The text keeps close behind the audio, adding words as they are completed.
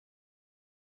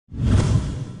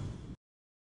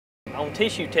On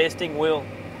tissue testing, we'll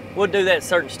do that at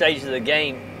certain stages of the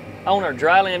game. On our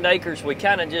dryland acres, we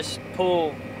kind of just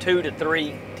pull 2 to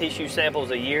 3 tissue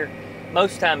samples a year.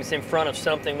 Most times it's in front of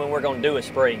something when we're going to do a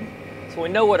spring. So we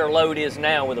know what our load is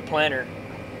now with a planter,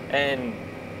 and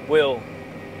we'll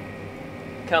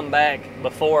come back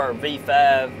before our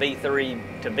V5,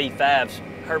 V3 to V5's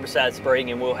herbicide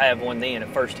spraying, and we'll have one then, a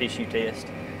first tissue test.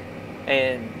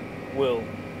 And we'll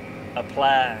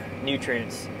apply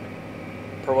nutrients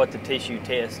for what the tissue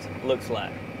test looks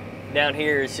like. Down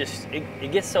here, it's just,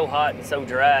 it gets so hot and so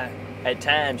dry at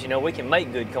times, you know, we can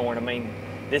make good corn. I mean,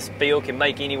 this field can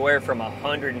make anywhere from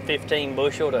 115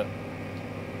 bushel to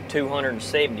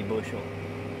 270 bushel.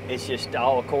 It's just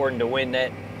all according to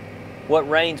what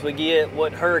rains we get,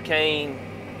 what hurricane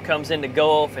comes in the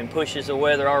Gulf and pushes the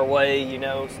weather our way, you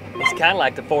know. It's kind of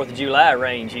like the 4th of July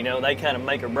rains, you know, they kind of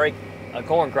make or break a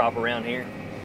corn crop around here.